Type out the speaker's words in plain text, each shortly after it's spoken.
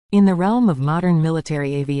In the realm of modern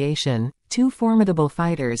military aviation, two formidable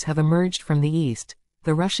fighters have emerged from the East,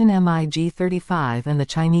 the Russian MiG-35 and the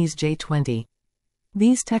Chinese J-20.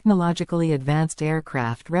 These technologically advanced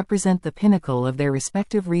aircraft represent the pinnacle of their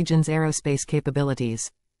respective regions' aerospace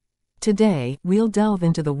capabilities. Today, we'll delve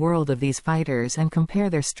into the world of these fighters and compare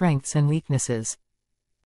their strengths and weaknesses.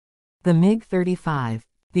 The MiG-35.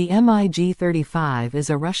 The MiG-35 is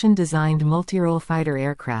a Russian-designed multirole fighter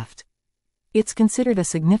aircraft. It's considered a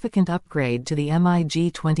significant upgrade to the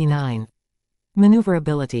MiG-29.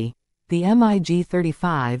 Maneuverability. The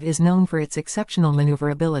MiG-35 is known for its exceptional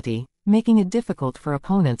maneuverability, making it difficult for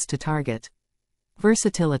opponents to target.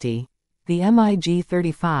 Versatility. The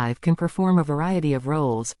MiG-35 can perform a variety of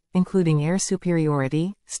roles, including air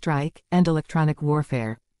superiority, strike, and electronic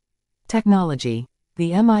warfare. Technology.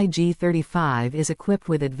 The MiG-35 is equipped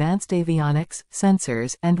with advanced avionics,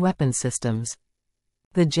 sensors, and weapons systems.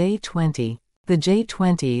 The J-20. The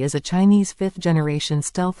J-20 is a Chinese fifth-generation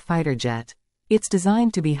stealth fighter jet. It's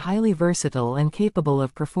designed to be highly versatile and capable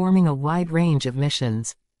of performing a wide range of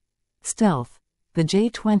missions. Stealth. The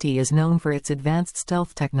J-20 is known for its advanced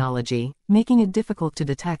stealth technology, making it difficult to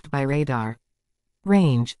detect by radar.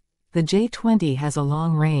 Range. The J-20 has a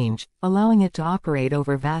long range, allowing it to operate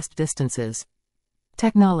over vast distances.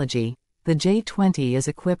 Technology. The J-20 is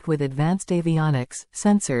equipped with advanced avionics,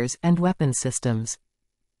 sensors, and weapons systems.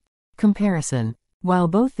 Comparison. While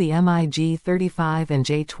both the MiG-35 and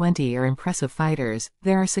J-20 are impressive fighters,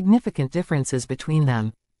 there are significant differences between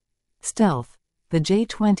them. Stealth. The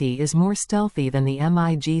J-20 is more stealthy than the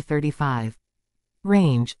MiG-35.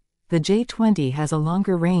 Range. The J-20 has a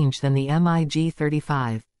longer range than the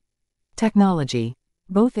MiG-35. Technology.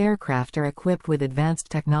 Both aircraft are equipped with advanced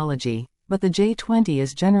technology, but the J-20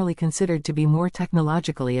 is generally considered to be more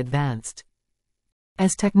technologically advanced.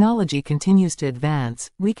 As technology continues to advance,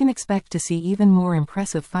 we can expect to see even more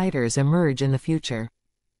impressive fighters emerge in the future.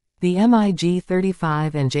 The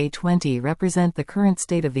MiG-35 and J-20 represent the current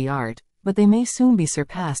state of the art, but they may soon be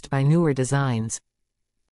surpassed by newer designs.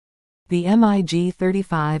 The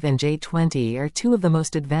MiG-35 and J-20 are two of the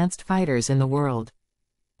most advanced fighters in the world.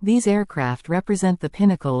 These aircraft represent the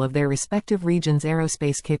pinnacle of their respective regions'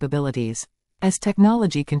 aerospace capabilities. As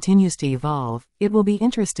technology continues to evolve, it will be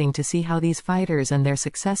interesting to see how these fighters and their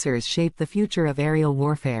successors shape the future of aerial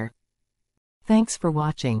warfare. Thanks for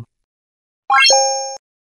watching.